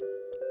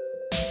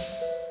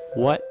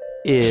What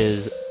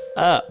is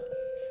up?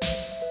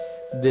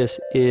 This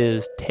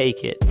is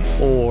Take It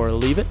or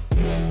Leave It.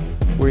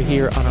 We're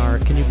here on our,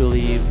 can you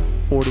believe,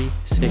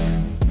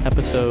 46th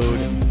episode.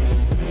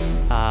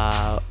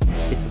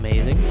 It's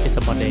amazing. It's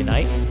a Monday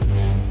night,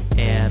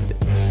 and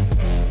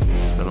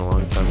it's been a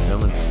long time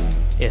coming.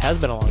 It has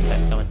been a long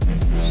time coming.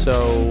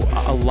 So,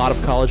 a lot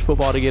of college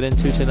football to get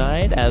into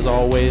tonight, as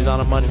always on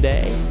a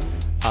Monday.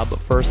 But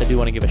first, I do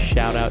want to give a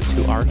shout out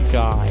to our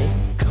guy,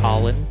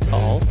 Colin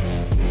Tull.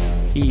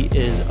 He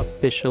is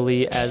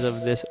officially, as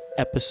of this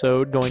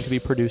episode, going to be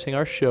producing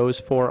our shows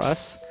for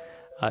us.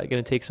 Going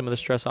to take some of the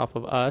stress off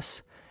of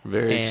us.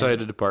 Very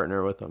excited to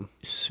partner with him.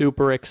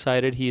 Super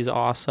excited. He's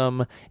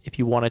awesome. If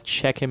you want to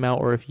check him out,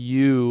 or if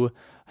you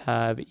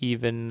have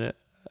even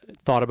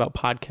thought about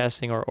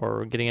podcasting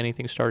or getting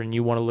anything started and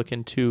you want to look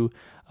into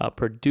a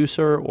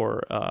producer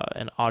or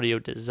an audio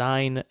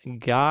design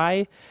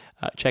guy,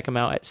 check him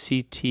out at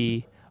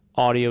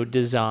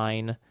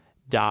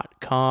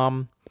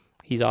ctaudiodesign.com.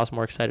 He's awesome.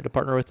 We're excited to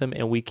partner with him,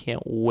 and we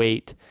can't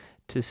wait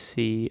to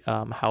see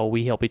how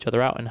we help each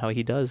other out and how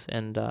he does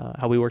and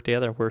how we work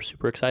together. We're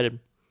super excited.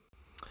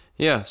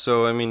 Yeah,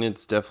 so, I mean,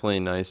 it's definitely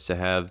nice to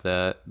have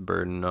that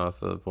burden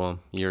off of,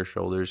 your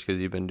shoulders,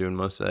 because you've been doing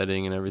most of the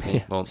editing and everything.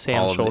 Yeah, well, Sam's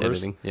all of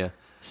shoulders. the editing. Yeah.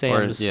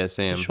 Sam.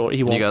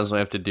 You guys don't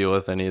have to deal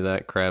with any of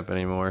that crap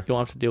anymore. You don't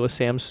have to deal with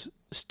Sam's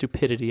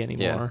stupidity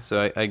anymore. Yeah,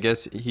 so I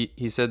guess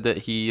he said that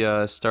he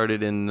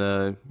started in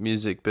the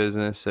music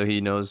business, so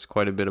he knows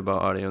quite a bit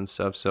about audio and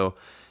stuff. So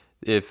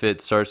if it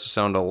starts to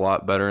sound a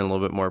lot better and a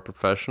little bit more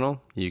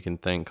professional, you can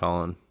thank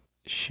Colin.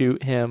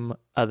 Shoot him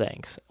a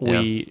thanks.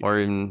 Yeah, or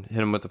even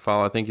hit him with a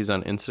follow. I think he's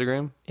on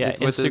Instagram. Yeah,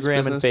 with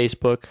Instagram and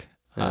Facebook.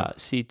 Yeah.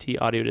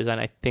 CT Audio Design.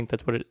 I think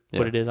that's what it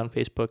is on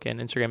Facebook and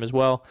Instagram as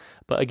well.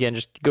 But again,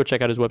 just go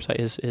check out his website.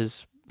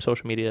 His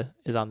social media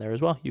is on there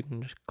as well. You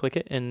can just click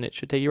it and it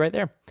should take you right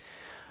there.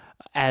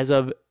 As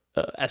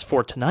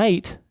for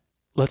tonight,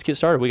 let's get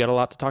started. We got a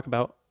lot to talk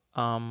about.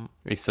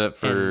 Except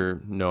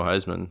for no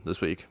Heisman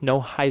this week.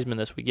 No Heisman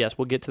this week. Yes,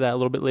 we'll get to that a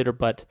little bit later,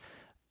 but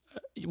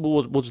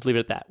we'll just leave it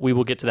at that. We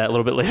will get to that a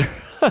little bit later.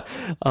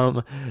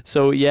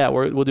 So yeah,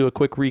 we'll do a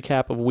quick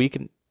recap of week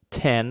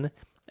 10,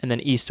 and then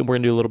Easton. We're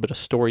gonna do a little bit of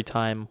story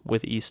time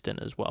with Easton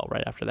as well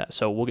right after that.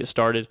 So we'll get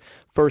started.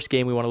 First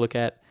game we want to look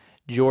at: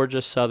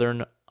 Georgia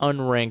Southern,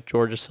 unranked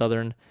Georgia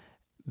Southern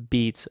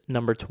beats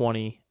number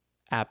 20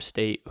 App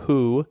State.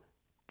 Who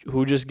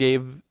just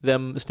gave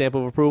them a stamp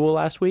of approval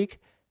last week?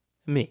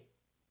 Me.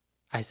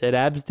 I said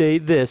App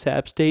State this,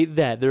 App State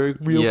that. They're a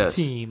real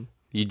team.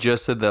 You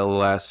just said that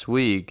last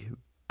week,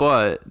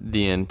 but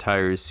the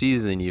entire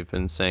season you've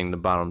been saying the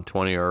bottom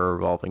 20 are a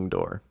revolving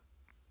door.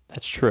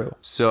 That's true.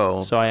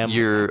 So I am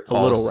your a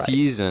little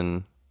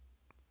all-season,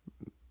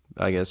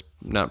 I guess,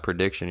 not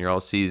prediction, your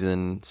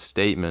all-season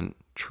statement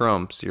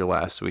trumps your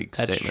last week's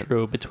statement. That's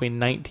true. Between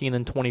 19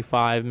 and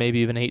 25, maybe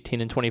even 18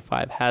 and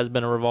 25, has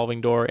been a revolving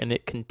door, and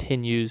it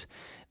continues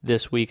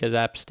this week as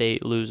App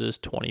State loses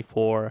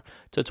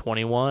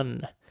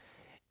 24-21.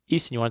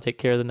 Easton, you want to take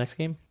care of the next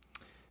game?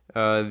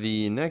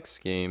 The next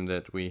game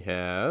that we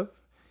have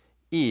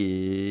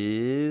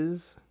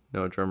is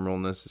no drum roll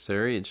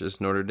necessary. It's just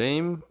Notre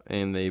Dame,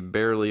 and they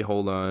barely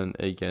hold on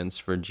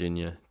against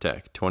Virginia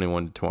Tech,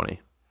 21-20.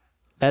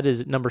 That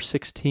is number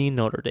 16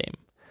 Notre Dame,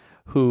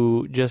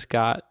 who just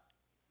got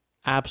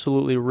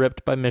absolutely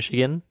ripped by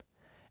Michigan,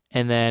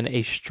 and then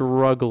a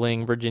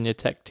struggling Virginia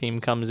Tech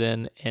team comes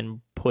in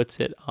and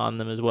puts it on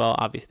them as well.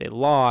 Obviously, they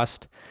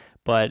lost,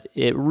 but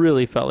it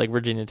really felt like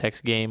Virginia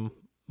Tech's game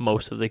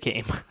most of the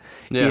game.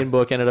 Yeah. Ian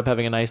Book ended up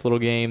having a nice little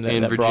game that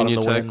Virginia brought him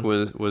the Tech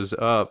win. was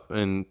up,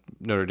 and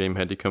Notre Dame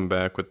had to come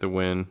back with the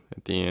win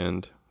at the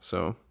end.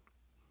 So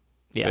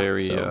yeah,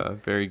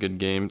 very good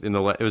game. It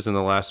was in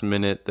the last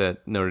minute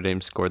that Notre Dame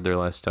scored their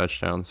last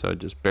touchdown. So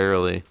just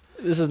barely.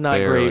 This is not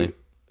great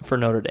for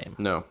Notre Dame.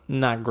 No,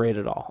 not great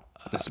at all.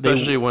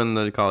 Especially when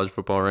the college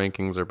football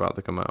rankings are about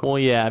to come out. Well,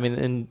 yeah, I mean,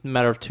 in a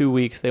matter of 2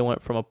 weeks, they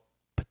went from a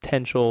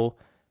potential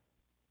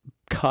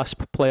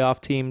cusp playoff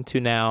team to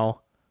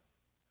now.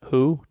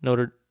 Who?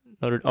 Notre.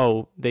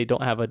 Oh, they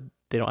don't have a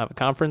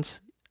conference.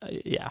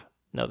 Yeah,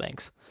 no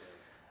thanks.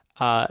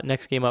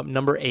 Next game up,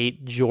 number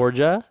 8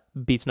 Georgia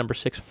beats number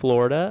 6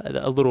 Florida.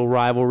 A little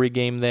rivalry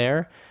game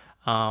there.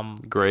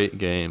 Great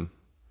game.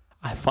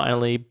 I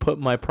finally put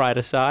my pride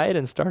aside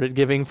and started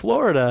giving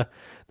Florida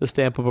the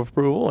stamp of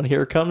approval, and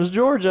here comes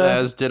Georgia.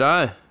 As did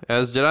I.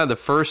 The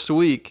first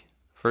week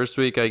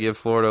I give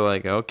Florida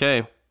like,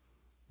 okay,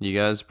 you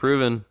guys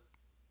proven.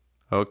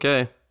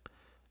 Okay.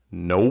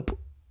 Nope.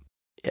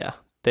 Yeah,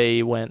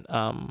 they went,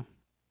 I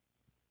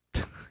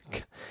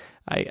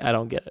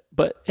don't get it.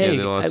 But, hey,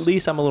 at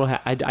least I'm a little,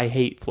 I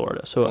hate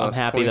Florida, so I'm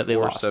happy that they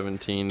lost.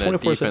 24-17. That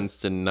defense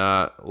did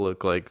not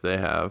look like they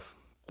have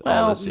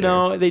all this year.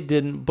 No, they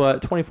didn't,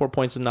 but 24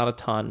 points is not a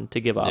ton to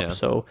give up,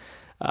 so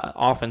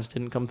offense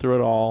didn't come through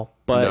at all.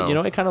 But,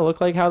 it kind of looked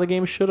like how the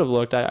game should have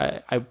looked.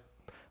 I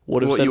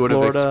would have said you would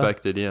Florida. have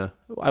expected, yeah.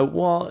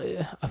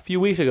 A few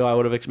weeks ago, I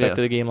would have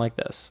expected a game like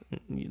this.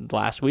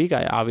 Last week,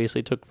 I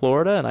obviously took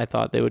Florida, and I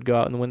thought they would go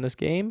out and win this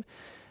game.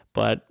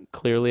 but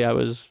clearly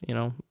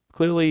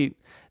clearly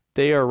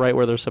they are right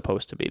where they're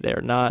supposed to be.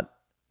 They're not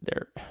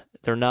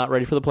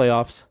ready for the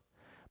playoffs,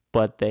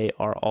 but they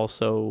are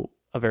also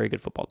a very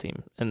good football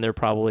team, and they're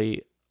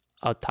probably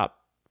a top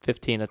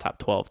 15, a top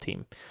 12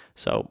 team.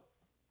 So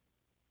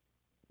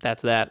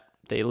that's that.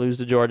 They lose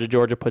to Georgia.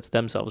 Georgia puts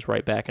themselves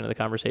right back into the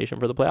conversation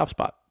for the playoff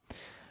spot.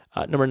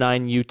 Number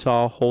 9,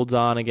 Utah holds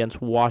on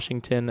against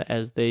Washington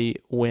as they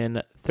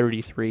win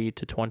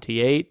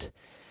 33-28.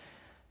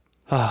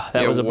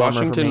 That was a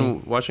bummer for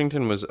me.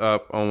 Washington was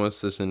up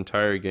almost this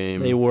entire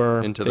game. They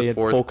were into they the had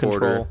fourth full quarter.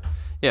 control.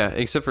 Yeah,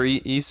 except for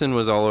Eason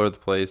was all over the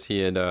place. He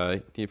had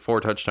 4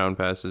 touchdown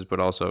passes, but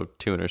also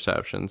 2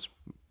 interceptions.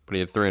 But he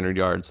had 300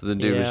 yards. So the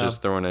dude was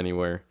just throwing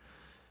anywhere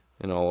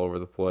and all over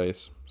the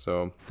place.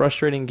 So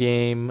frustrating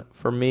game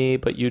for me,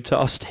 but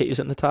Utah stays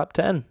in the top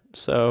 10.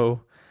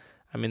 So,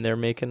 I mean, they're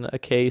making a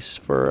case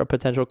for a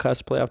potential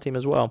cusp playoff team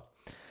as well.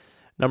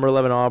 Number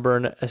 11,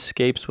 Auburn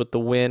escapes with the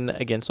win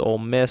against Ole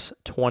Miss,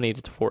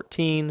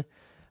 20-14.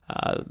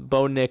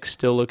 Bo Nix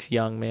still looks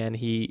young, man.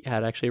 He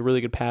had actually a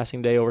really good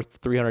passing day, over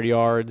 300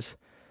 yards.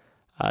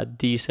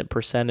 Decent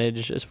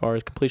percentage as far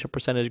as completion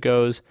percentage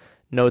goes.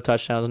 No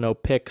touchdowns, no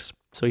picks.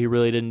 So he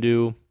really didn't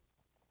do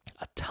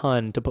a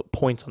ton to put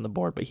points on the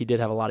board, but he did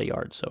have a lot of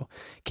yards. So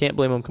can't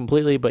blame him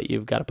completely, but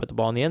you've got to put the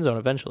ball in the end zone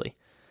eventually.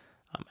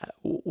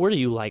 Where do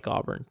you like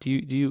Auburn?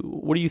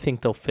 What do you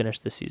think they'll finish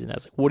this season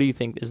as? What do you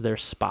think is their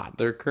spot?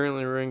 They're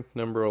currently ranked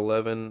number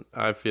 11.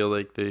 I feel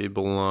like they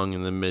belong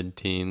in the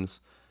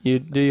mid-teens. Do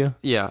you?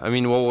 Yeah, I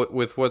mean, well,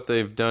 with what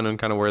they've done and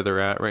kind of where they're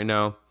at right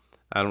now,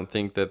 I don't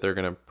think that they're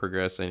going to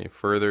progress any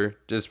further,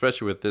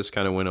 especially with this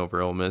kind of win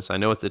over Ole Miss. I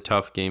know it's a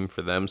tough game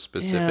for them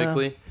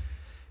specifically,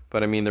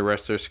 but I mean, the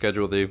rest of their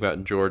schedule, they've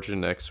got Georgia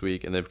next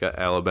week, and they've got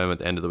Alabama at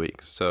the end of the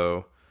week,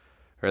 or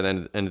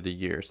the end of the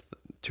year. So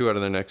 2 out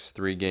of their next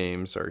 3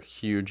 games are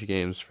huge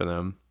games for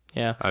them.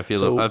 Yeah, I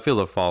feel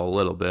they'll fall a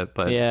little bit,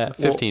 but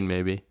 15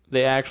 maybe.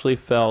 They actually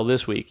fell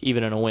this week,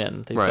 even in a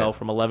win. They fell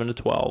from 11 to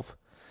 12.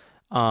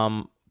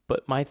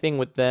 But my thing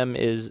with them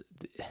is,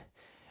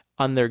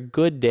 on their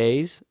good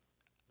days,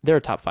 they're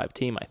a top 5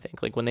 team. I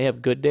think like when they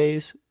have good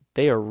days,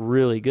 they are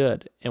really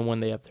good, and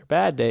when they have their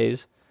bad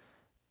days,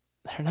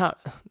 they're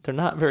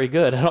not very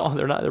good at all.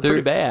 They're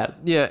pretty bad.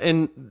 Yeah,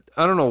 and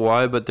I don't know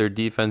why, but their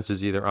defense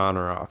is either on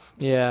or off.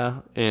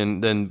 Yeah.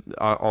 And then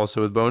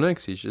also with Bo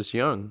Nix, he's just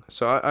young.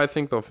 So I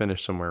think they'll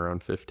finish somewhere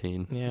around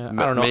 15. Yeah,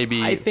 I don't know.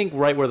 Maybe I think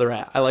right where they're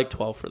at. I like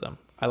 12 for them.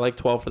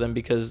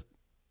 Because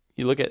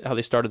you look at how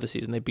they started the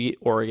season. They beat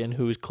Oregon,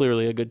 who is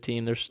clearly a good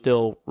team. They're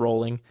still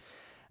rolling.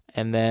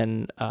 And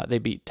then they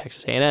beat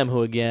Texas A&M,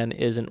 who, again,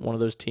 isn't one of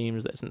those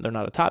teams. They're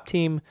not a top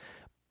team,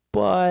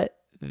 but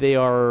they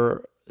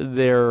deserve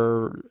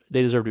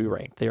to be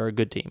ranked. They are a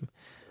good team.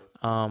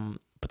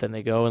 But then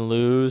they go and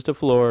lose to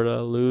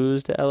Florida,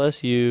 lose to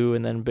LSU,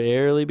 and then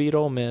barely beat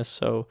Ole Miss.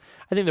 So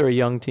I think they're a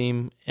young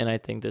team, and I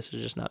think this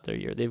is just not their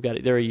year.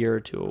 They're a year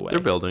or two away. They're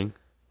building,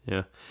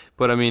 yeah.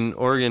 But I mean,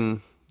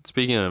 Oregon.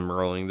 Speaking of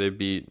rolling, they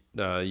beat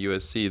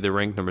USC. They're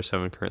ranked number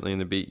 7 currently, and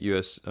they beat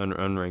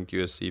unranked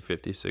USC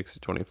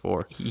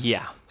 56-24.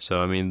 Yeah.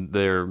 So I mean,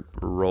 they're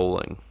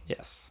rolling.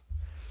 Yes.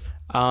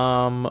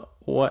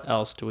 What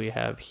else do we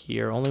have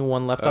here? Only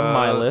one left on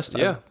my list.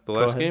 Yeah, the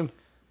last game.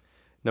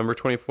 Number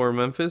 24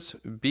 Memphis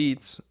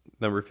beats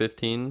number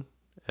 15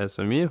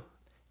 SMU,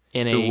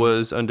 who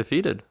was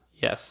undefeated.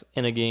 Yes,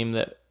 in a game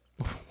that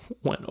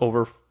went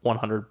over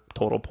 100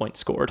 total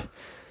points scored,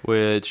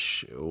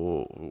 which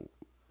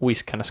we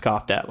kind of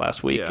scoffed at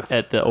last week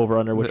at the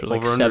over-under, which was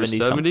like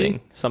 70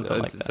 something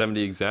like that.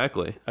 70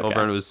 exactly. Okay.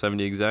 Over-under was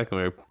 70 exactly.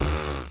 We're like,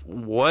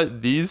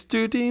 what? These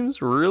 2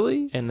 teams?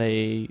 Really? And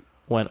they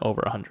went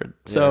over 100.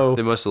 Yeah, so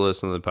they must have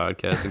listened to the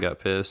podcast and got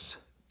pissed.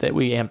 That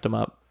we amped them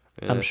up.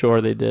 Yeah. I'm sure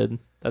they did.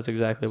 That's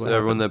exactly what happened.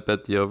 Everyone that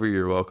bet the over,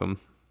 you're welcome.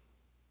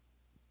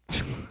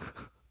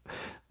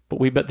 But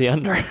we bet the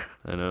under.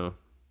 I know.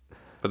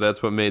 But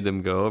that's what made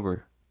them go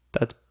over.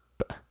 That's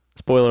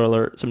spoiler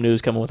alert. Some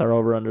news coming with our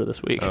over-under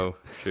this week. Oh,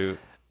 shoot.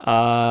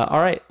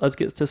 All right. Let's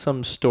get to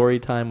some story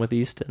time with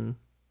Easton.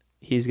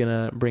 He's going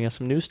to bring us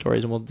some news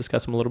stories, and we'll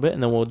discuss them a little bit,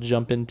 and then we'll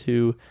jump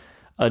into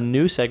a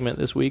new segment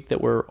this week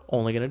that we're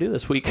only going to do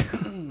this week.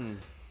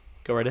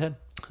 Go right ahead.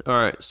 All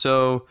right.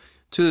 So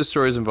 2 of the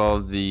stories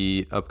involve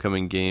the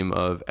upcoming game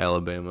of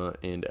Alabama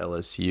and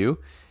LSU.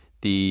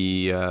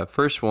 The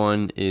first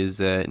one is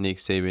that Nick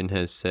Saban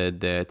has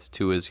said that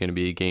Tua is going to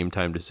be a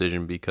game-time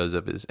decision because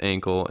of his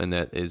ankle, and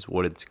that is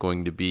what it's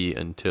going to be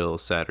until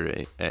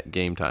Saturday at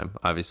game time,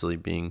 obviously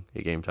being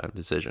a game-time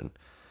decision.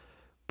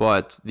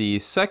 But the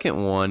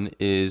second one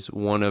is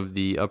one of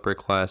the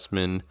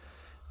upperclassmen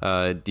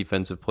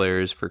defensive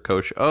players for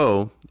Coach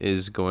O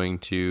is going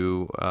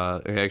to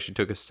he actually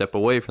took a step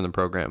away from the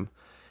program.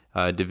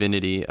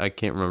 Divinity, I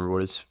can't remember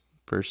what his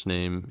first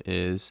name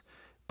is,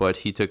 but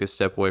he took a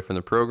step away from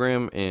the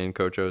program, and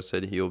Coach O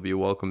said he'll be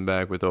welcomed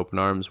back with open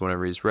arms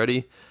whenever he's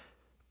ready.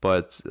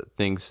 but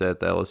thinks that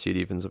the LSU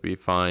defense will be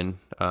fine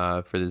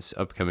for this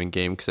upcoming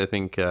game because I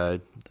think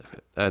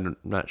I'm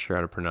not sure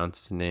how to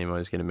pronounce his name. I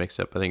always get it mixed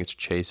up. I think it's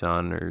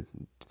Chason or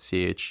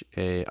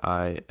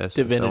Chaisson.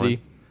 Divinity.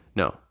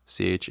 No,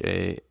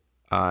 Chaisson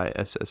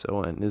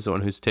is the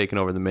one who's taken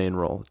over the main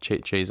role.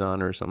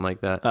 Chason or something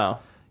like that. Oh.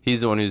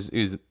 He's the one who's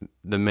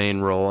the main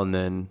role, and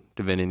then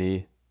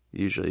Divinity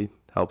usually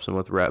helps him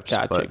with reps.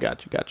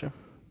 Gotcha.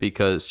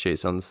 Because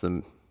Chason's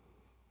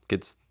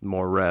gets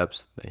more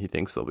reps, he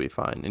thinks they'll be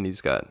fine, and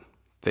he's got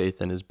faith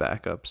in his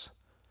backups.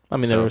 I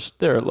mean,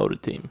 they're a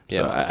loaded team. So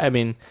Yeah. I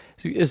mean,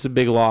 it's a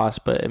big loss,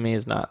 but I mean,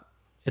 it's not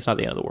the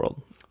end of the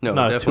world. No, it's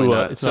not definitely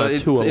not. It's so not a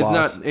Tua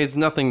loss. it's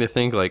nothing to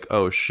think like,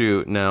 oh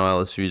shoot, now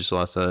LSU just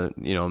lost a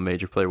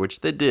major player, which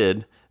they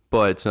did.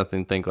 But it's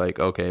nothing to think like,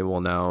 okay,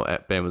 well now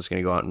Bama's going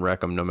to go out and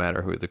wreck them no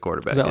matter who the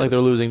quarterback is. It's not like they're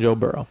losing Joe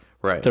Burrow.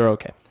 Right. They're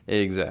okay.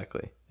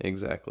 Exactly.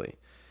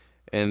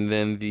 And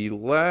then the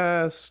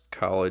last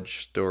college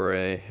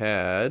story I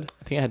had.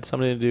 I think it had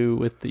something to do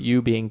with the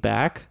U being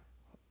back.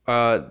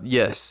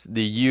 Yes,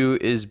 the U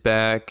is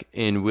back,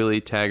 and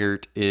Willie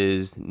Taggart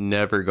is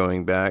never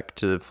going back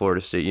to Florida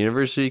State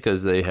University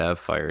because they have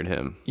fired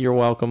him. You're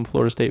welcome,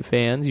 Florida State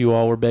fans. You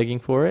all were begging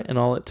for it, and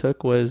all it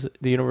took was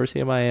the University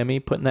of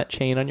Miami putting that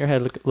chain on your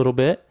head a little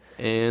bit.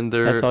 And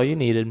that's all you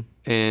needed.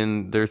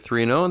 And they're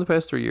 3-0 in the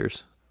past 3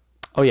 years.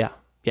 Oh yeah.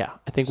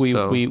 I think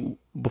we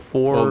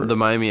before the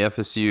Miami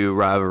FSU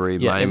rivalry.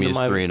 Yeah, Miami is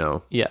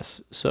 3-0.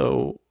 Yes.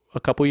 So a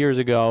couple years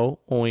ago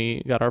when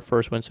we got our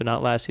first win, so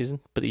not last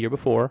season, but the year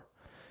before,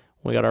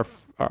 when we got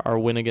our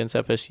win against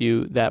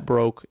FSU, that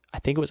broke, I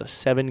think it was a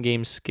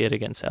 7-game skid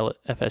against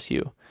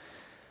FSU.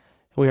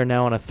 We are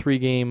now on a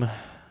 3-game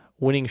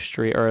winning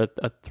streak, or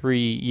a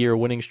 3-year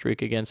winning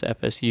streak against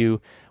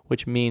FSU,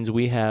 which means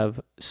we have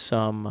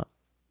some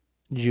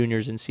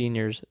juniors and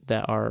seniors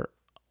that are,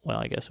 well,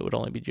 I guess it would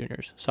only be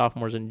juniors,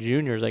 sophomores and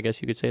juniors, I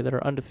guess you could say, that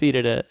are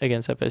undefeated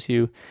against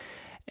FSU.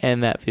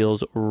 And that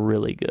feels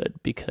really good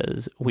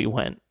because we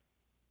went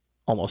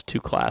almost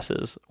 2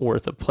 classes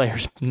worth of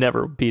players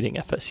never beating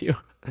FSU.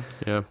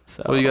 Yeah.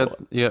 So well, you got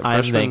I'm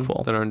freshmen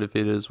thankful that are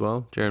undefeated as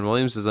well. Jaron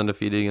Williams is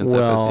undefeated against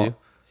FSU.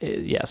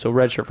 Yeah, so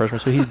redshirt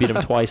freshman. So he's beat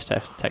him twice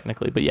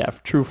technically. But yeah,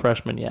 true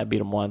freshman,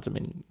 beat him once. I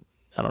mean,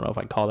 I don't know if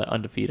I'd call that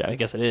undefeated. I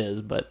guess it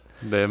is, but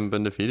they haven't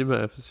been defeated by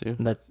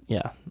FSU.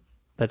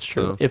 That's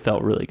true. So, it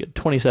felt really good.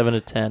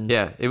 27-10.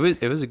 Yeah, it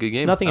was a good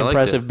game. It's nothing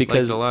impressive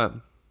because liked it a lot.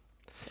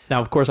 Now,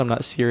 of course, I'm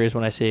not serious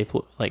when I say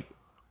like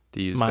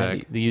The U's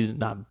back. The U's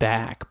not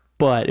back,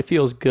 but it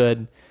feels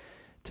good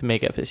to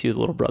make FSU the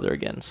little brother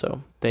again.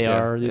 So they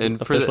are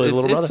officially the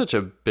little brother. It's such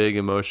a big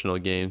emotional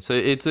game. So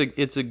it's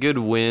a good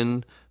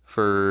win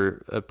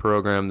for a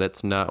program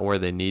that's not where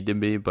they need to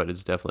be, but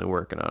it's definitely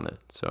working on it.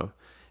 So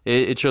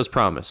it shows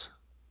promise.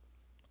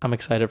 I'm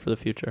excited for the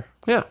future.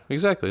 Yeah,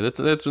 exactly. That's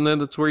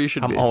where you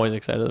should be. I'm always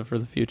excited for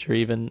the future,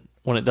 even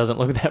when it doesn't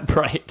look that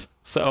bright.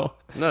 So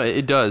no,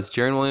 it does.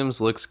 Jaron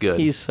Williams looks good.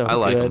 He's so I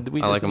like good. Him.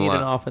 We I just like him need a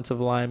an lot. offensive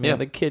line, man. Yeah.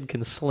 The kid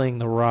can sling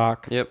the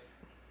rock. Yep.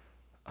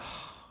 Oh my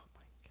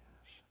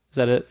gosh. Is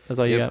that it? That's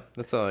all you got?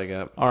 That's all I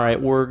got. All right,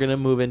 we're gonna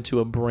move into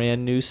a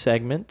brand new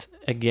segment.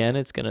 Again,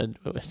 it's gonna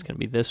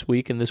be this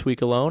week and this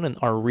week alone. And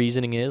our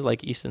reasoning is,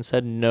 like Easton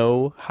said,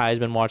 no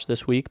Heisman watch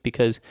this week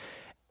because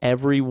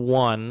every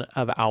one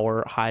of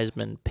our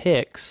Heisman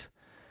picks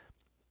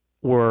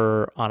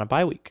were on a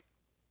bye week.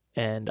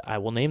 And I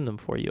will name them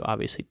for you.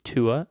 Obviously,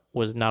 Tua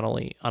was not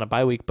only on a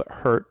bye week, but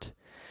hurt.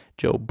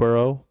 Joe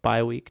Burrow,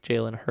 bye week.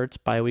 Jalen Hurts,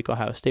 bye week.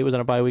 Ohio State was on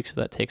a bye week, so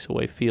that takes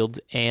away Fields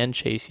and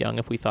Chase Young,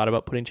 if we thought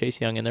about putting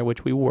Chase Young in there,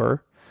 which we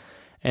were.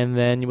 And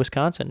then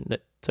Wisconsin,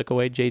 that took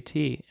away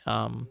JT.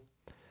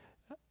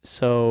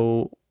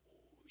 So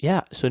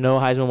no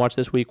Heisman watch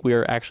this week. We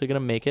are actually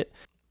going to make it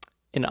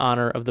in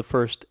honor of the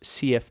first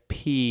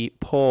CFP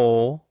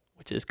poll,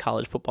 which is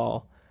college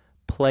football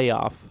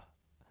playoff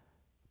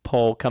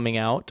poll coming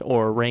out,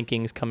 or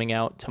rankings coming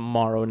out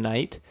tomorrow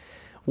night.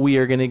 We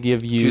are going to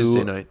give you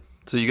Tuesday night.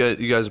 So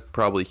you guys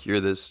probably hear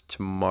this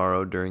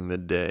tomorrow during the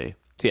day.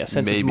 So yeah,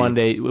 since it's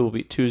Monday, it will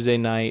be Tuesday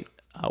night.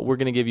 We're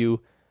going to give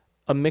you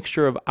a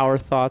mixture of our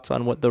thoughts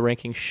on what the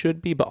rankings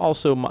should be, but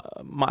also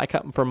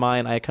for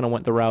mine, I kind of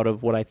went the route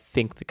of what I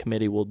think the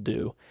committee will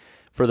do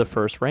for the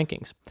first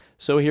rankings.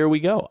 So here we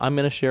go. I'm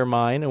going to share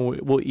mine, and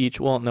we'll each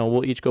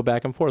go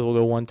back and forth. We'll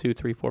go 1, 2,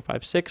 3, 4,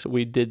 5, 6.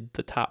 We did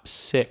the top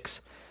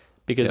 6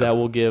 because that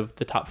will give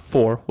the top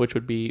 4, which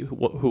would be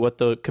what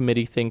the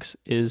committee thinks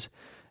is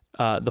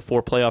the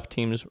 4 playoff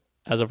teams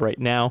as of right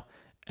now,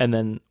 and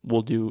then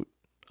we'll do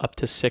up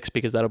to 6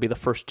 because that'll be the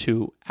first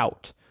 2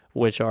 out,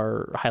 which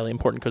are highly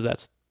important because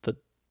that's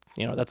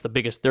the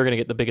biggest. They're going to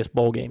get the biggest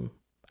bowl game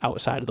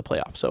outside of the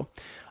playoff. So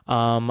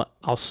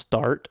I'll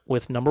start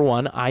with number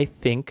 1. I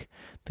think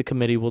the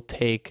committee will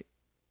take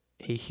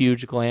a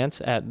huge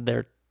glance at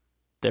their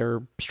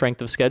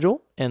strength of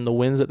schedule and the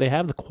wins that they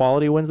have, the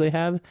quality wins they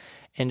have,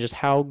 and just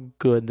how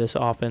good this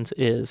offense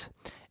is.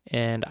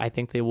 And I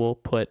think they will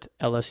put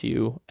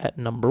LSU at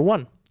number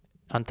 1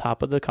 on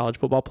top of the college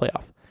football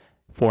playoff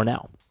for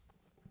now.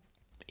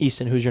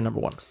 Easton, who's your number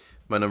 1?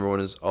 My number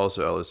 1 is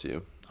also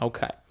LSU.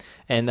 Okay.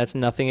 And that's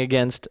nothing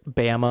against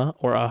Bama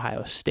or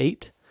Ohio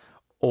State,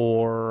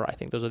 or I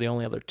think those are the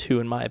only other two,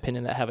 in my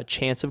opinion, that have a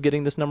chance of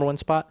getting this number one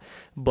spot.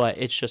 But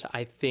it's just,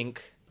 I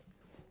think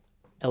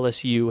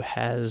LSU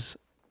has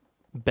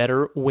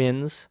better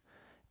wins,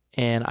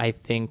 and I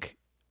think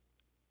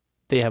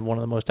they have one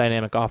of the most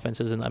dynamic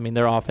offenses. And I mean,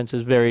 their offense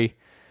is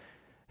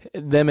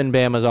them and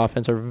Bama's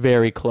offense are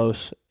very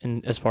close.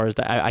 And as far as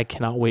that, I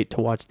cannot wait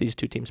to watch these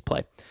two teams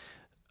play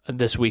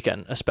this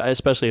weekend,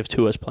 especially if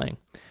Tua's playing.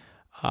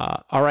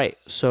 All right,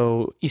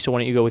 so Issa, why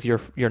don't you go with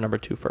your number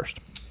 2 first?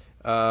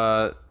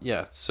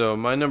 Yeah. So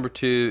my number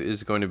 2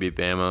 is going to be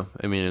Bama.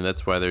 I mean, and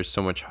that's why there's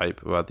so much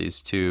hype about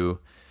these two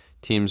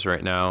teams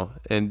right now.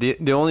 And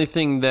the only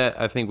thing that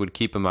I think would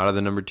keep them out of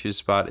the number 2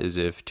 spot is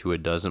if Tua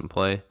doesn't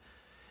play.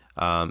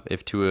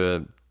 If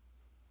Tua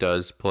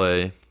does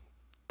play,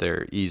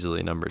 they're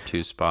easily number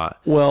 2 spot.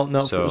 Well,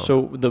 no.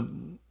 So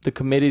the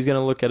committee's going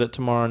to look at it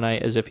tomorrow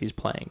night as if he's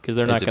playing, because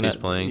they're not going to. If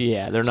he's playing.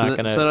 Yeah, they're not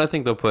going to. So I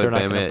think they'll put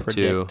Bama at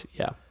 2.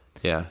 Yeah.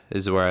 Yeah,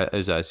 is where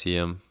I see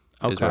him.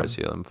 Okay. Is where I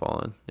see them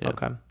falling. Yeah.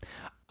 Okay.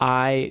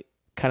 I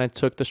kind of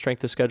took the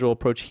strength of schedule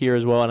approach here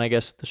as well, and I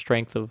guess the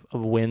strength of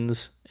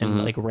wins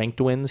and like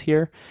ranked wins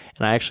here.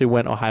 And I actually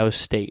went Ohio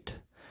State.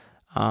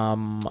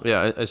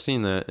 Yeah, I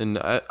seen that, and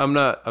I'm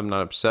not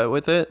upset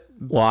with it.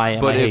 Why?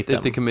 But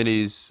if the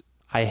committee's,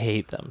 I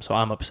hate them, so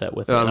I'm upset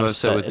with it. I'm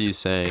upset with you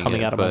saying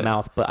coming out of my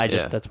mouth, but I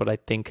just that's what I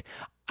think,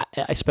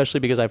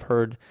 especially because I've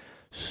heard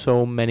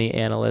so many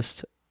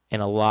analysts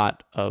and a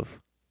lot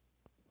of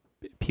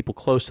people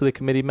close to the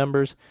committee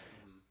members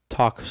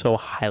talk so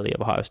highly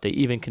of Ohio State,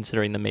 even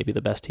considering them maybe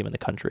the best team in the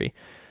country.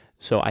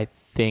 So I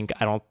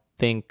don't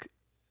think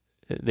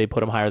they put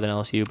them higher than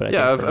LSU, but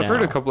I've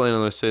heard a couple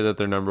analysts say that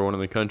they're number 1 in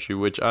the country,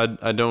 which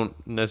I don't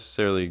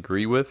necessarily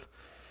agree with,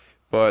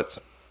 but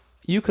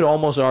you could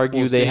almost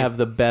argue they have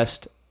the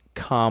best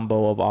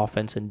combo of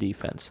offense and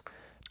defense.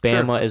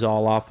 Bama is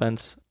all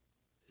offense.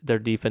 Their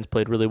defense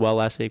played really well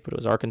last week, but it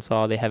was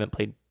Arkansas. They haven't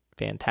played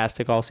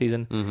fantastic all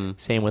season. Mm-hmm.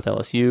 Same with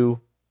LSU.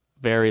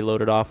 Very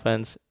loaded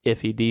offense,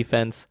 iffy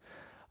defense.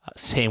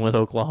 Same with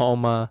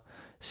Oklahoma.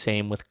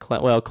 Same with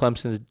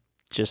Clemson's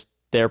just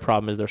their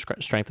problem is their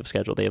strength of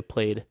schedule. They have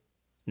played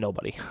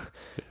nobody. Yeah.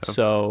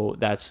 So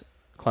that's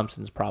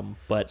Clemson's problem.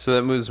 So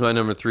that moves my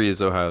number 3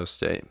 is Ohio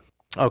State.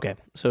 Okay.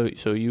 So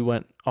you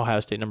went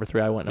Ohio State number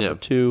 3. I went number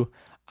 2.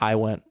 I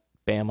went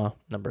Bama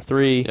number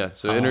 3. Yeah.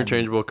 So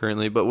interchangeable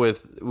currently, but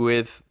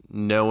with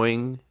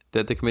knowing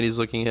that the committee's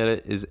looking at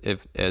it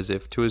as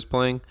if Tua is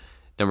playing,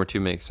 number 2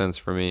 makes sense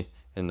for me,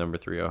 and number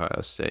 3 Ohio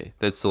State.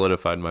 That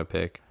solidified my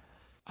pick.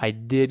 I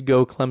did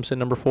go Clemson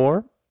number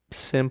 4,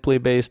 simply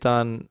based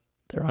on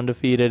they're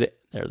undefeated.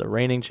 They're the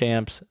reigning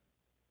champs.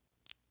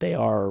 They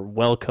are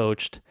well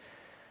coached.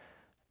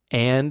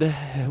 And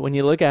when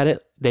you look at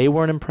it, they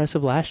weren't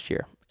impressive last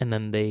year. And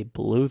then they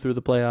blew through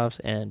the playoffs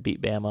and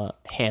beat Bama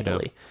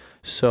handily. Yep.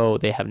 So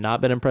they have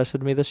not been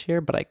impressive to me this year,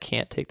 but I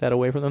can't take that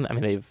away from them. I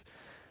mean, they've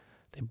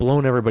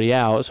blown everybody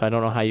out, so I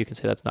don't know how you can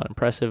say that's not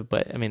impressive.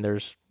 But, I mean,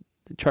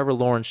 Trevor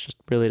Lawrence just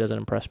really doesn't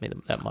impress me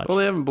that much. Well,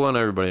 they haven't blown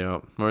everybody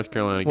out. North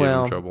Carolina gave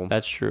them trouble.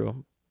 That's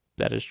true.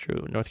 That is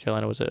true. North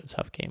Carolina was a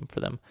tough game for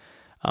them.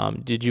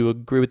 Did you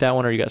agree with that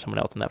one, or you got someone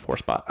else in that 4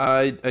 spot?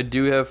 I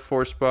do have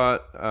 4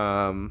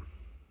 spot.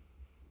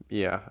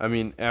 Yeah, I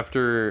mean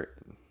after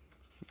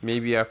we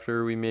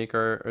make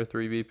our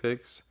 3B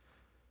picks,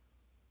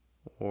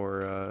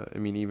 or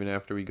even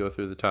after we go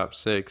through the top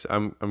 6,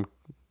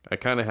 I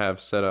kind of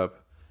have set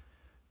up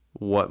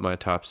what my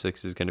top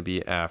 6 is going to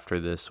be after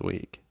this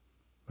week.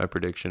 My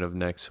prediction of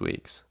next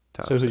week's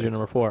top 6. So who's your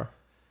number 4?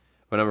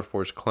 My number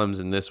 4 is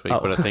Clemson this week,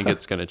 but I think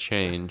it's going to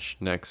change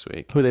next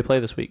week. Who do they play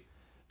this week?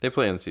 They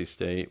play NC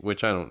State,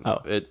 which I don't.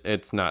 Oh.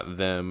 It's not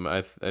them.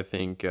 I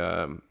think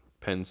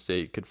Penn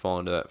State could fall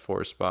into that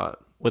 4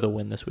 spot with a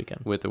win this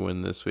weekend. With a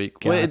win this week,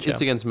 gotcha. Well,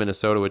 it's against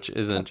Minnesota, which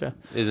isn't no,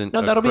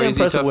 that'll a crazy be an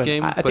impressive tough win.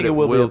 game. I think it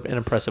will be an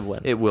impressive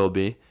win. It will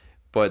be,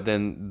 but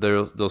then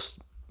they'll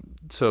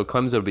so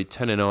Clemson will be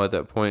 10-0 at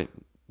that point.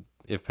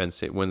 If Penn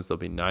State wins, they'll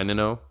be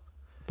 9-0,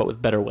 but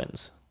with better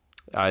wins.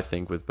 I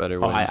think with better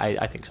wins.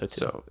 I think so too.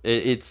 So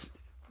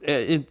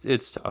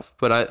it's tough,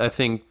 but I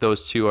think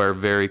those two are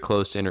very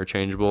close to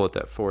interchangeable at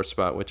that 4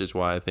 spot, which is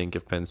why I think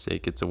if Penn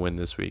State gets a win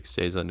this week,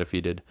 stays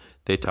undefeated,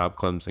 they top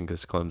Clemson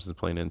because Clemson's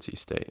playing NC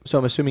State. So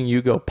I'm assuming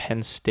you go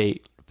Penn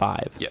State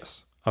 5.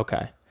 Yes.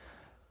 Okay.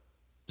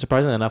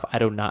 Surprisingly enough, I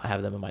do not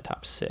have them in my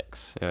top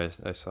 6. Yeah,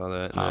 I saw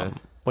that.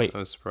 Wait. I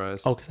was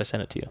surprised. Oh, because I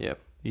sent it to you. Yeah.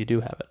 You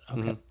do have it.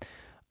 Okay.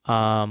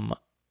 Mm-hmm.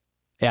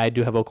 Yeah, I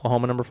do have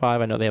Oklahoma number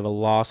 5. I know they have a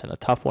loss and a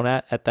tough one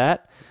at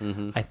that.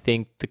 Mm-hmm. I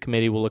think the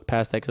committee will look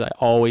past that because I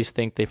always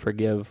think they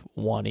forgive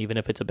one, even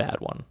if it's a bad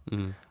one.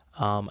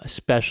 Mm-hmm.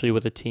 Especially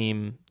with a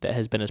team that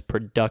has been as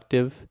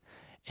productive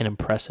and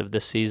impressive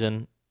this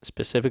season,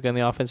 specifically on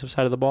the offensive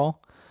side of the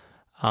ball.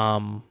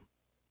 I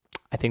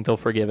think they'll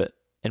forgive it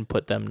and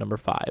put them number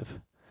 5.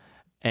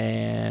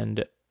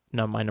 And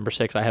my number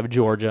 6, I have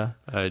Georgia.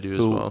 I do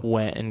as well. Who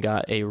went and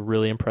got a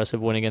really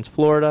impressive win against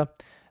Florida.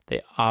 They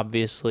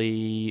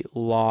obviously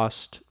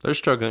lost. They're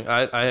struggling.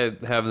 I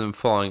have them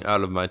falling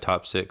out of my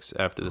top 6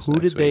 after this. Who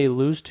next did they week.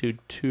 lose to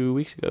 2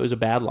 weeks ago? It was a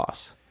bad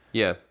loss.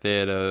 Yeah, they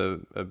had a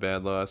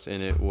bad loss,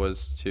 and it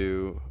was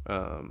to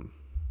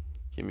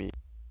They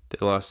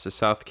lost to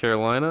South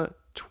Carolina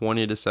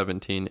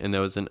 20-17, and that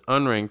was an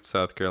unranked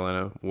South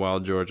Carolina, while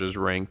Georgia's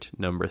ranked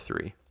number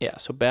 3. Yeah,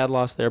 so bad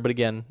loss there. But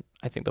again,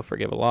 I think they'll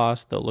forgive a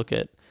loss. They'll look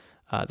at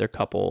their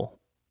couple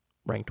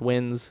ranked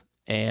wins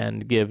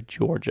and give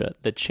Georgia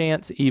the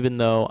chance, even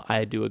though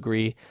I do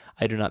agree,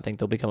 I do not think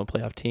they'll become a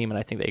playoff team, and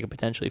I think they could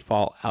potentially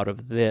fall out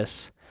of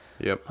this.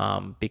 Yep.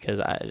 Because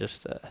I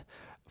just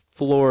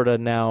Florida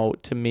now,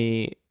 to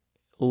me,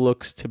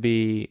 looks to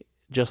be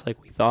just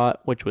like we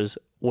thought, which was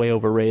way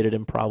overrated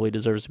and probably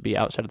deserves to be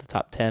outside of the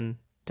top 10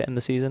 to end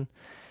the season.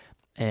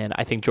 And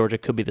I think Georgia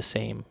could be the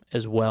same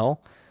as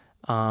well,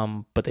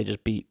 but they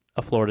just beat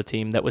a Florida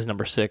team that was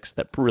number 6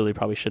 that really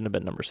probably shouldn't have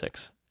been number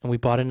 6. And we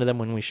bought into them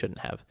when we shouldn't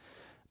have.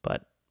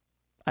 But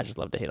I just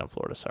love to hate on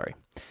Florida, sorry.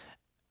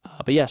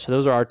 But yeah, so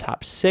those are our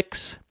top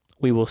 6.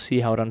 We will see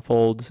how it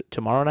unfolds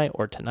tomorrow night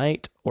or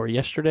tonight or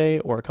yesterday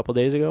or a couple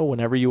days ago,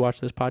 whenever you watch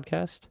this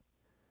podcast.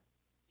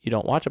 You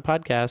don't watch a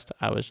podcast.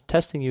 I was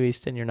testing you,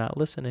 Easton. You're not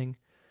listening.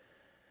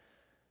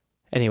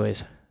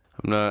 Anyways.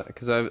 I'm not,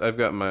 because I've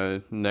got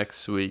my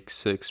next week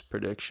 6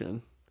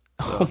 prediction.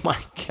 So, oh my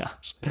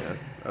gosh. Yeah,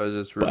 I was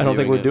just I don't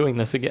think we're it. doing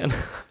this again.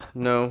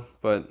 No,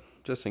 but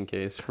just in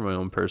case, for my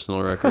own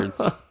personal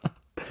records.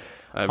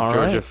 I have All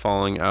Georgia right.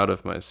 falling out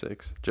of my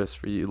 6, just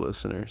for you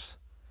listeners.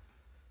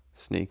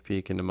 Sneak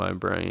peek into my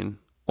brain.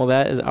 Well,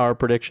 that is our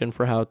prediction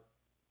for how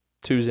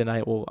Tuesday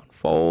night will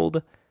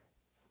unfold.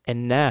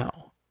 And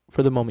now,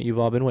 for the moment you've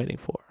all been waiting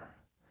for,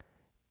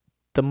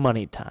 the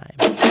money time,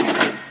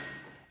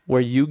 where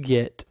you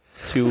get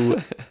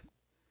to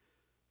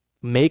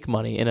make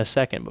money in a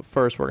second. But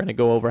first, we're going to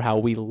go over how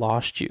we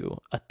lost you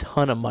a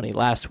ton of money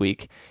last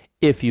week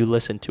if you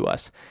listened to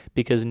us,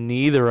 because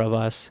neither of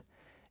us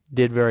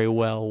did very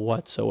well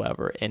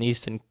whatsoever. And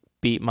Easton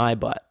beat my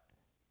butt,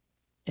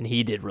 and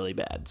he did really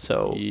bad.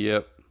 So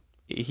Yep.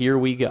 here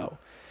we go.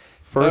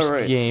 First All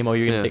right. game. Oh,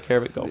 you're going to Yeah. take care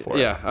of it? Go for it.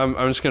 Yeah, I'm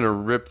just going to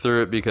rip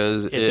through it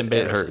because It's it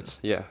embarrassing. hurts.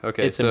 Yeah,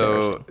 okay. It's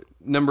So embarrassing.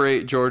 number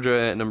 8, Georgia,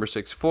 at number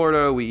 6,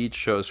 Florida. We each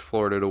chose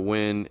Florida to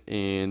win,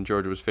 and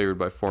Georgia was favored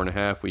by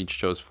 4.5. We each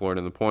chose Florida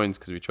in the points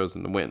because we chose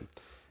them to win.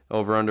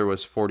 Over-under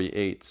was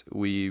 48.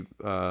 We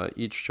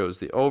each chose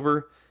the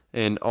over,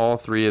 and all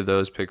 3 of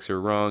those picks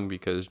are wrong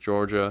because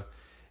Georgia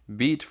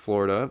beat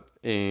Florida,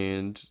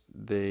 and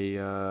they...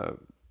 I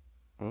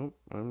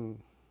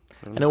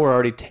know we're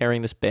already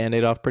tearing this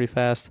Band-Aid off pretty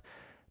fast,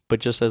 but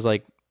just as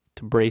like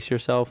to brace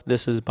yourself,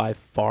 this is by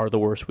far the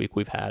worst week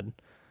we've had.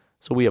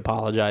 So we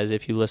apologize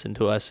if you listen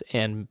to us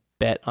and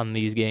bet on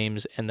these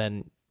games and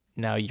then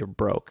now you're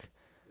broke.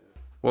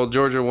 Well,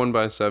 Georgia won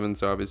by 7,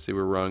 so obviously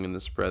we're wrong in the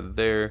spread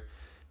there.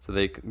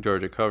 So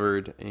Georgia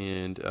covered,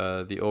 and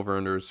the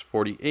over-under is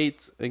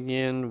 48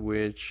 again,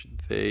 which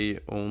they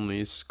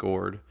only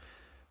scored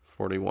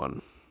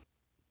 41.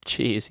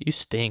 Jeez, you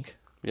stink.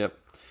 Yep.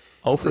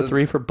 0 for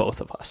 3 for both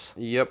of us.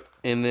 Yep.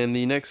 And then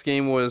the next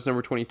game was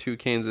number 22,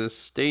 Kansas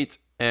State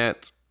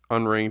at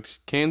unranked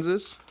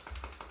Kansas.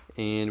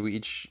 And we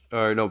each,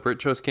 Britt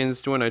chose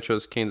Kansas to win. I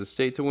chose Kansas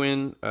State to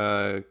win.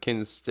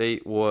 Kansas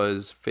State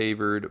was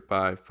favored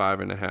by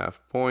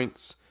 5.5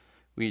 points.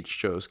 We each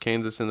chose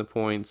Kansas in the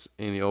points,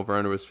 and the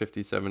over-under was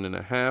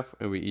 57.5,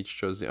 and we each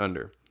chose the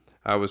under.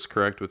 I was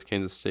correct with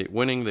Kansas State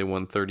winning. They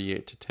won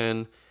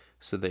 38-10,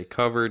 so they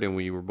covered, and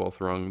we were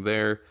both wrong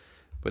there.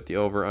 But the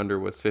over-under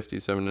was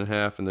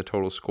 57.5, and the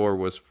total score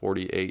was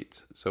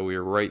 48, so we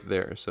were right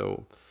there.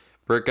 So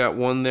Britt got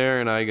 1 there,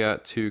 and I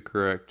got 2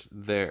 correct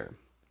there.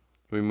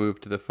 We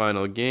moved to the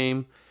final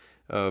game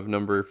of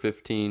number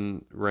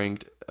 15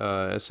 ranked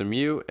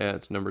SMU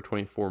at number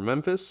 24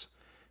 Memphis.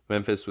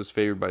 Memphis was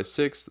favored by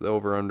 6. The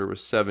over-under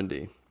was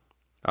 70.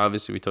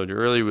 Obviously, we told you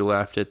earlier, we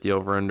laughed at the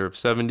over-under of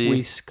 70.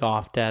 We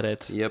scoffed at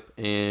it. Yep,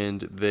 and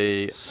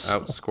they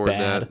outscored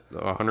bad.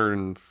 that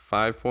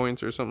 105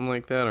 points or something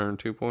like that,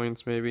 102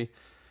 points maybe.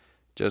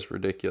 Just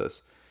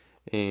ridiculous.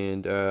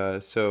 And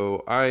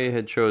so I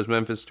had chose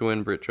Memphis to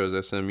win. Britt chose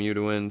SMU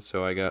to win,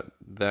 so I got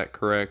that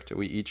correct.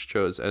 We each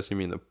chose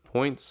SMU in the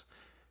points,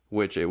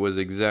 which it was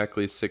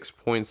exactly 6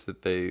 points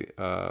that they...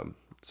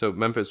 so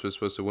Memphis was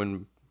supposed to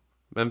win.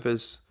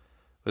 Memphis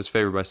was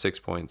favored by 6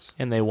 points.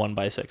 And they won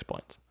by 6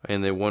 points.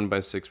 And they won by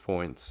 6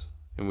 points.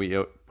 And we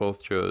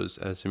both chose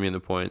SMU in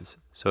the points,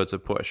 so it's a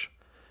push.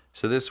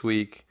 So this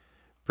week,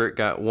 Britt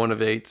got 1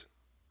 of 8,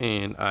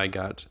 and I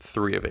got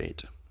 3 of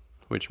 8,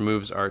 which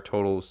moves our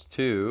totals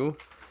to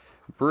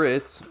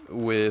Britt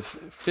with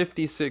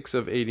 56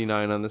 of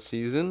 89 on the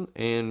season,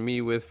 and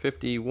me with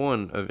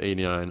 51 of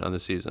 89 on the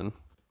season.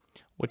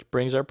 Which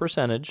brings our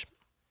percentage.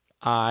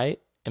 I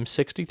am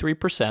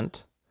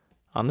 63%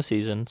 on the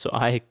season, so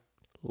I,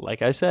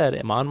 like I said,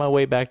 am on my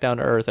way back down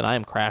to earth, and I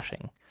am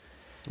crashing.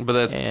 But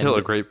that's And- still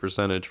a great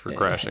percentage for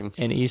crashing.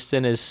 And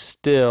Easton is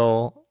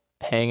still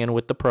hanging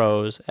with the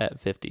pros at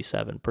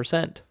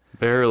 57%.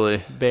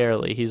 Barely.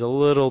 Barely. He's a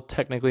little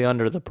technically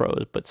under the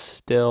pros, but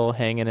still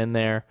hanging in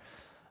there.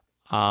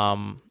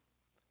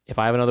 If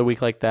I have another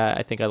week like that,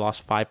 I think I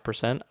lost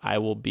 5%.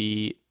 It'll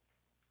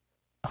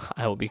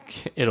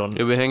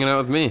You'll be hanging out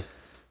with me.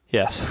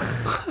 Yes.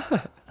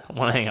 I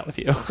want to hang out with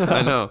you.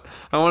 I know.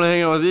 I want to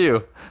hang out with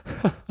you.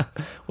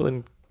 Well,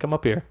 then come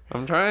up here.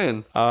 I'm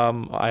trying.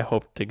 I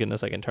hope to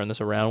goodness I can turn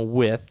this around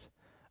with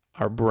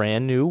our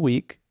brand new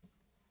week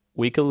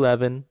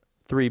 11,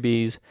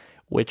 3Bs,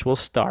 which will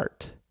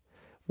start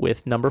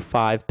with number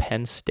 5,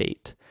 Penn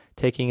State,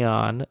 taking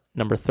on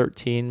number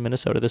 13,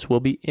 Minnesota. This will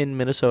be in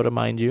Minnesota,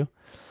 mind you.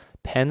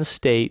 Penn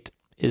State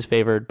is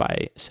favored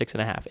by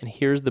 6.5. And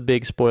here's the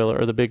big spoiler,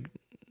 or the big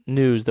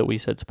news that we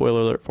said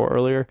spoiler alert for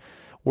earlier.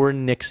 We're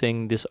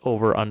nixing this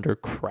over-under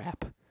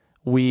crap.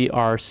 We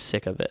are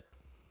sick of it.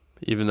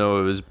 Even though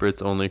it was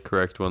Britt's only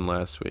correct one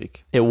last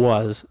week. It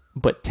was,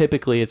 but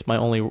typically it's my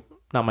only,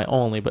 not my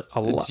only, but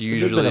a lot.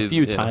 There's been a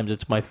few times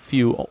it's my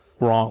few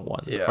wrong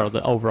ones, or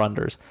the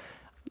over-unders.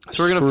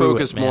 So we're going to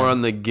focus more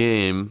on the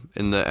game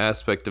and the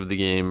aspect of the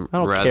game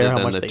rather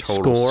than the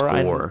total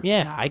score.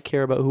 I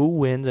care about who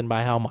wins and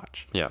by how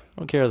much. Yeah. I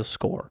don't care the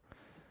score.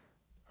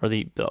 Or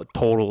the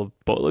total of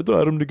both. Let's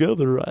add them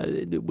together.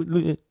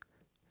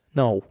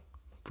 No.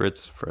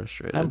 Britt's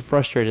frustrated. I'm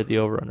frustrated at the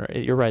over-under.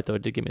 You're right, though.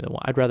 It did give me the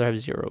 1. I'd rather have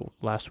 0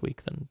 last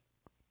week than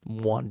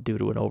 1 due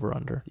to an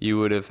over-under. You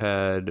would have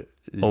had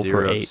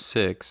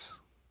 0.6.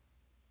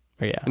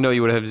 Yeah. No,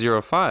 you would have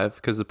 0.5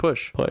 because the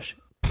push.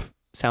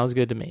 Sounds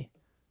good to me.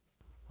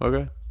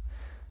 Okay.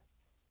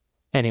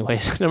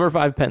 Anyways, number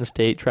 5, Penn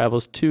State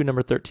travels to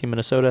number 13,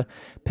 Minnesota.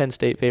 Penn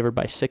State favored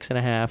by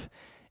 6.5.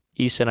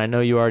 Easton, I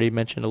know you already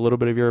mentioned a little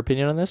bit of your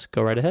opinion on this.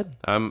 Go right ahead.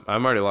 I'm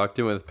already locked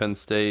in with Penn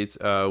State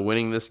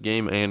winning this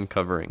game and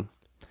covering.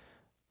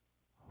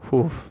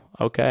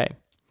 Okay.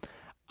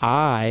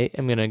 I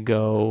am going to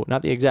go,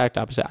 not the exact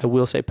opposite. I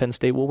will say Penn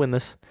State will win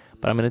this,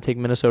 but I'm going to take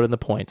Minnesota in the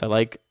points. I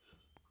like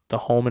the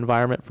home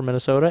environment for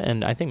Minnesota,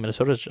 and I think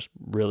Minnesota's just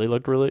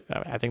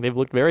I think they've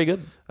looked very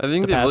good. I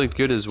think they've looked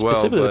good as well.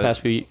 Specifically the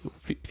past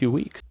few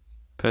weeks.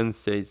 Penn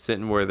State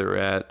sitting where they're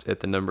at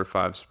the number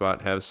 5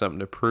 spot, have something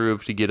to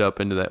prove to get up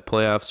into that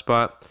playoff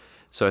spot.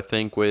 So I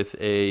think with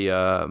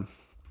a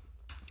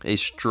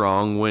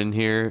strong win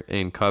here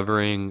and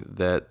covering,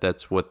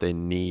 that's what they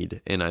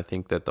need, and I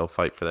think that they'll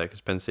fight for that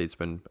because Penn State's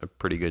been a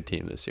pretty good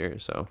team this year.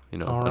 So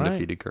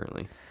undefeated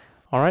currently.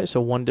 All right,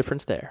 so one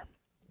difference there.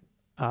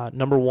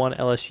 Number 1,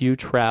 LSU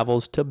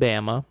travels to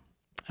Bama.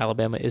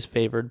 Alabama is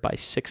favored by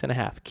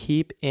 6.5.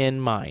 Keep in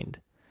mind,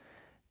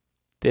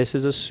 this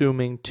is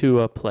assuming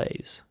Tua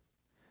plays.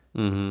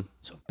 Mm-hmm.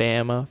 So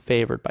Bama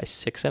favored by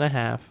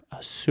 6.5,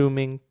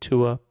 assuming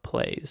Tua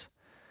plays.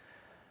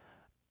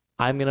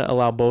 I'm going to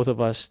allow both of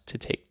us to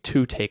take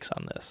 2 takes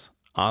on this,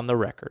 on the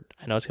record.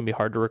 I know it's going to be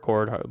hard to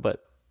record,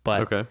 but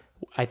okay.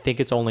 I think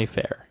it's only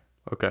fair.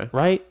 Okay.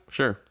 Right?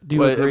 Sure. Do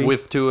you agree?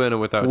 With Tua and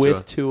without Tua?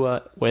 With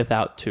Tua,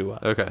 without Tua.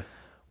 Okay.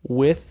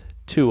 With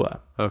Tua.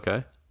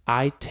 Okay.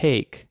 I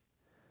take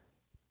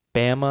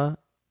Bama.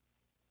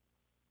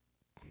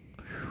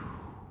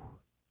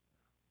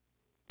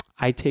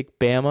 I take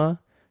Bama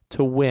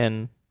to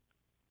win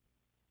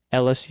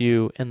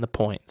LSU in the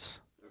points.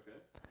 Okay.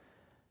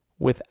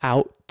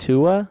 Without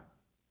Tua,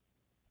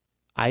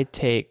 I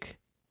take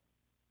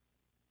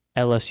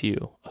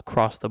LSU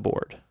across the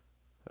board.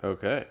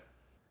 Okay.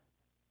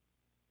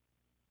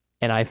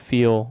 And I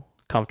feel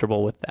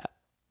comfortable with that.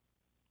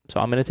 So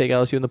I'm going to take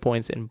LSU in the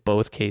points in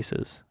both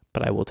cases,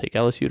 but I will take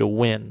LSU to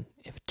win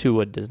if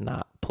Tua does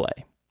not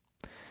play.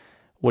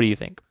 What do you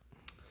think?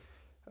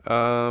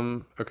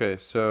 Okay,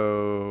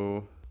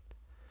 so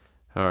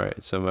all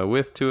right, so my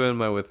with Tua and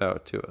my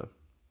without Tua.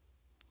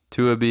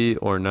 Tua B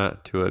or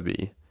not Tua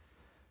B?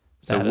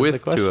 So that is with the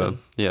question. Tua,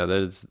 yeah,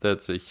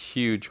 that's a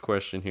huge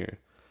question here.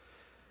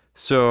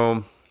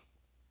 So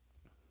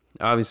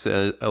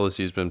obviously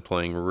LSU's been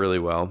playing really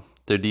well.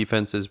 Their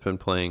defense has been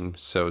playing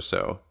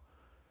so-so.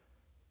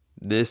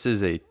 This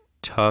is a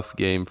tough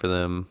game for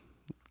them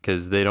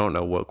because they don't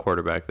know what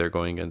quarterback they're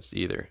going against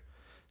either.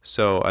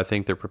 So I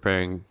think they're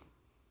preparing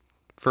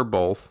for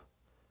both,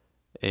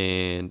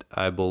 and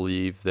I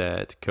believe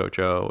that Coach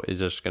O is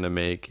just going to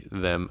make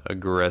them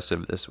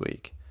aggressive this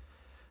week.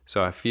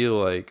 So I feel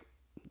like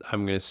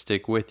I'm going to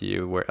stick with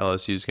you where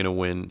LSU is going to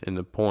win in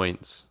the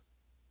points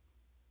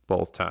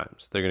both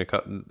times. They're going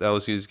to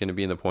LSU is going to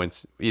be in the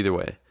points either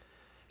way.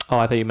 Oh,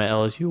 I thought you meant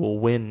LSU will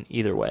win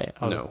either way.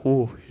 I was No. like,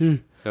 ooh,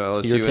 No,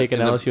 LSU so you're taking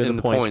LSU in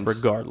the points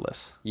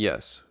regardless.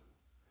 Yes.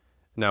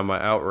 Now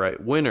my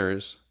outright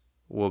winners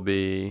will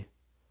be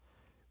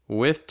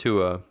with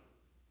Tua.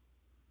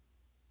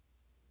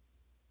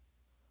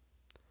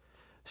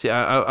 See,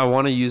 I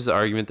want to use the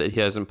argument that he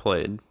hasn't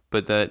played,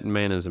 but that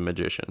man is a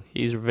magician.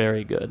 He's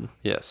very good.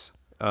 Yes.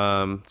 So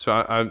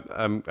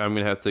I'm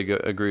gonna have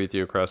to agree with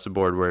you across the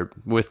board. Where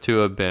with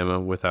Tua,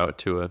 Bama; without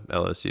Tua,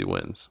 LSU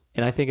wins.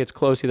 And I think it's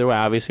close either way.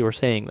 Obviously, we're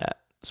saying that,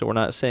 so we're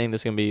not saying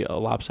this is gonna be a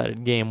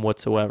lopsided game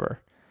whatsoever.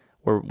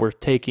 We're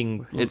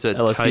taking it's a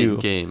LSU. tight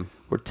game.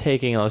 We're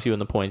taking LSU in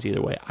the points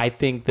either way. I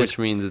think this, which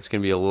means it's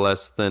going to be a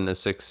less than a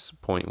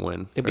 6-point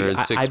win, It'd be- or a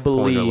I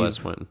 6-point or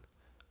less win.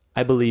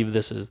 I believe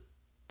this is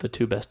the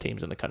two best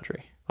teams in the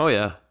country. Oh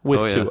yeah, With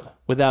oh, yeah. Tua.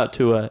 Without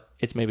Tua,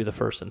 it's maybe the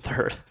first and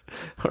third,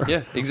 or, Yeah,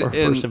 or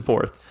exactly. first and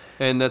fourth.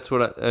 And that's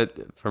what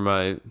for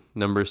my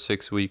number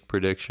 6 week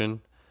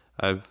prediction,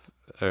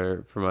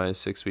 for my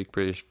 6 week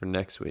prediction for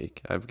next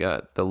week, I've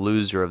got the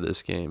loser of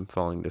this game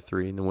falling to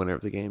 3, and the winner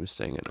of the game is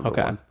staying at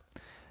number 1.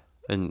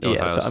 And Ohio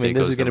Yeah, so I State mean,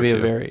 this goes is going to be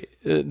number a 2.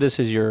 very. This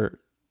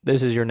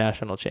is your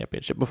national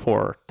championship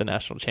before the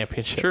national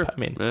championship. Sure. I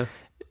mean, Yeah.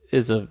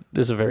 this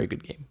is a very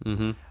good game.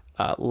 Mm-hmm.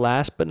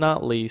 Last but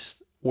not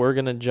least, we're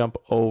going to jump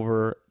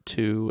over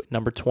to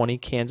number 20,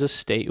 Kansas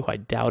State, who I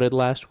doubted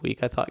last week.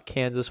 I thought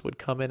Kansas would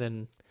come in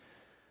and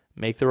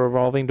make the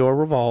revolving door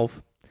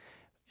revolve,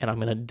 and I'm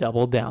going to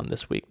double down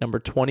this week. Number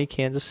 20,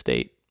 Kansas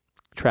State,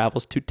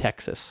 travels to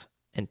Texas,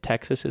 and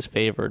Texas is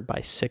favored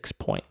by 6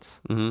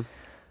 points. Mm-hmm.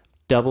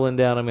 Doubling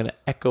down, I'm going to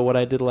echo what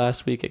I did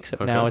last week,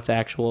 except now Okay. it's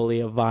actually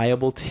a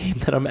viable team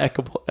that I'm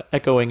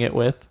echoing it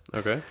with.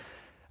 Okay.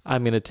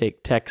 I'm going to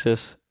take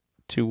Texas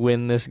to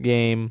win this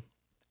game,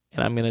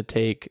 and I'm going to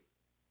take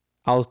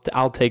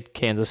I'll take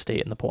Kansas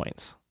State in the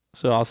points.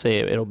 So I'll say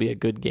it'll be a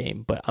good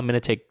game, but I'm going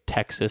to take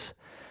Texas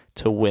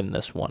to win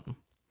this one.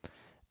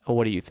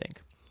 What do you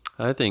think?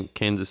 I think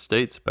Kansas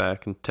State's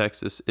back and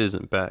Texas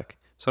isn't back.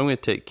 So I'm going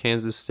to take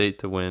Kansas State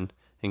to win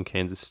and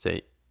Kansas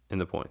State in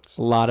the points.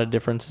 A lot of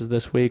differences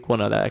this week. Well,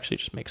 no, that actually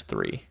just makes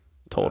 3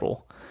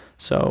 total.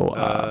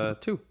 So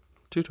 2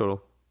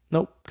 total.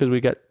 nope, because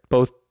we got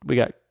both.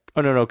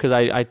 Oh no, because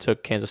I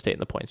took Kansas State in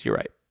the points. You're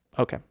right.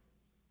 Okay,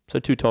 so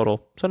 2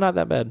 total. So not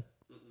that bad.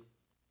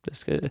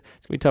 It's gonna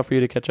be tough for you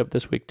to catch up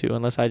this week too,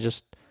 unless I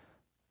just.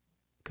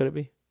 Could it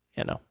be?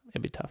 Yeah, no,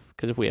 it'd be tough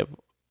because if we have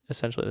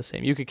essentially the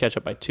same, you could catch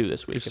up by 2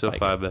 this week. You're still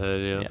 5 ahead,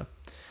 yeah.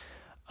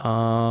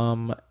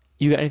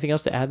 You got anything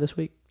else to add this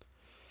week?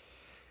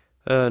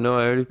 No,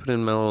 I already put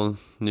in my little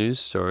news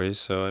stories.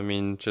 So I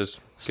mean,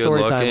 just good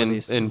Story luck time with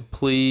these. and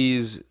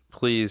please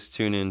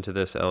tune into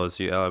this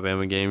LSU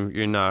Alabama game.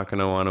 You're not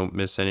gonna want to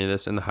miss any of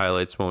this, and the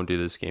highlights won't do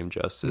this game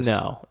justice.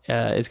 No,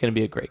 it's going to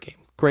be a great game.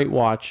 Great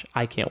watch.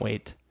 I can't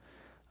wait.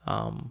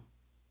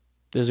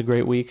 This is a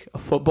great week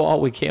of football.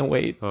 We can't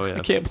wait. Oh yeah, I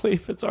can't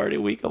believe it's already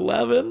week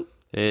 11.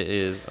 it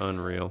is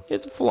unreal.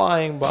 It's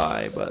flying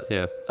by, but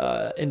Yeah.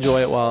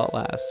 enjoy it while it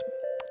lasts.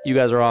 You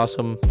guys are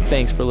awesome.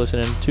 Thanks for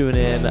listening. Tune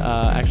in.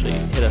 Actually,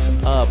 hit us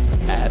up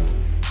at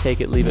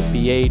Take It Leave It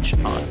BH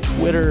on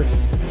Twitter.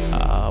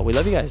 We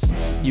love you guys.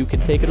 You can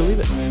take it or leave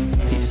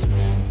it. Peace.